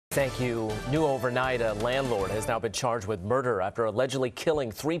Thank you. New overnight, a landlord has now been charged with murder after allegedly killing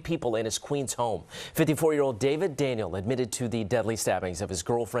 3 people in his Queens home. 54-year-old David Daniel admitted to the deadly stabbings of his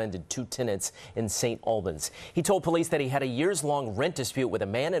girlfriend and 2 tenants in St. Albans. He told police that he had a years-long rent dispute with a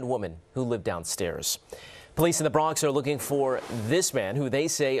man and woman who lived downstairs. Police in the Bronx are looking for this man who they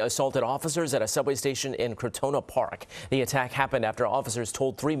say assaulted officers at a subway station in Crotona Park. The attack happened after officers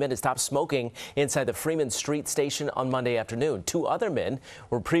told 3 men to stop smoking inside the Freeman Street station on Monday afternoon. 2 other men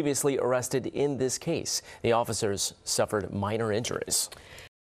were previously arrested in this case. The officers suffered minor injuries.